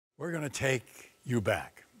We're going to take you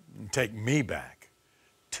back, take me back.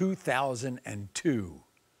 2002.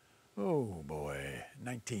 Oh boy,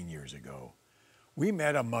 19 years ago. We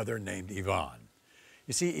met a mother named Ivon.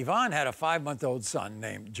 You see, Ivon had a 5-month-old son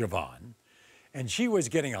named Jevon, and she was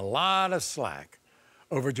getting a lot of slack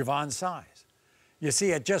over Jevon's size. You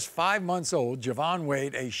see, at just 5 months old, Jevon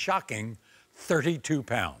weighed a shocking 32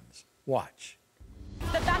 pounds. Watch.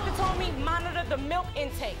 The doctor told me monitor the milk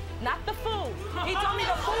intake, not the food. He told me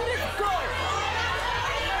the food is good.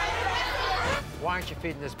 Why aren't you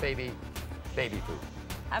feeding this baby food?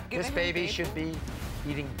 I've given This him baby should be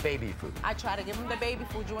eating baby food. I try to give him the baby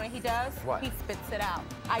food. You know what he does? What? He spits it out.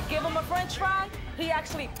 I give him a French fry, he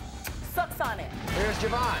actually sucks on it. Here's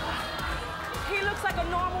Jevon. He looks like a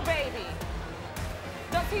normal baby.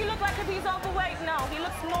 Does he look like if he's overweight? No, he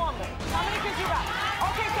looks normal. How many kids you got?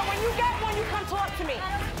 Okay, so when you get one, you come talk to me.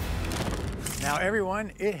 Now,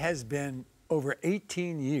 everyone, it has been over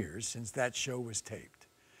 18 years since that show was taped.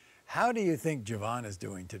 How do you think Jevon is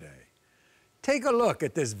doing today? Take a look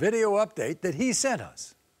at this video update that he sent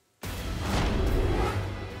us.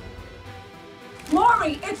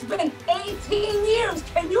 Maury, it's been 18 years.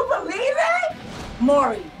 Can you believe it?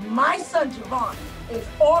 Maury, my son Jevon is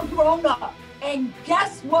all grown up. And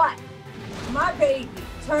guess what? My baby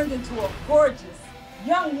turned into a gorgeous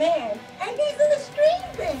young man, and he's in the street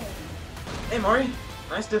band. Hey, Maury.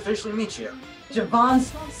 Nice to officially meet you.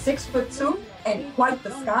 Jevon's 6'2" and quite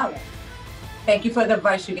the scholar. Thank you for the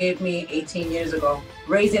advice you gave me 18 years ago.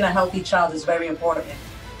 Raising a healthy child is very important.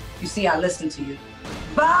 You see, I listened to you.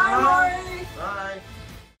 Bye, Maury. Bye.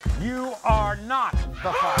 You are not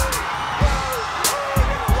the father.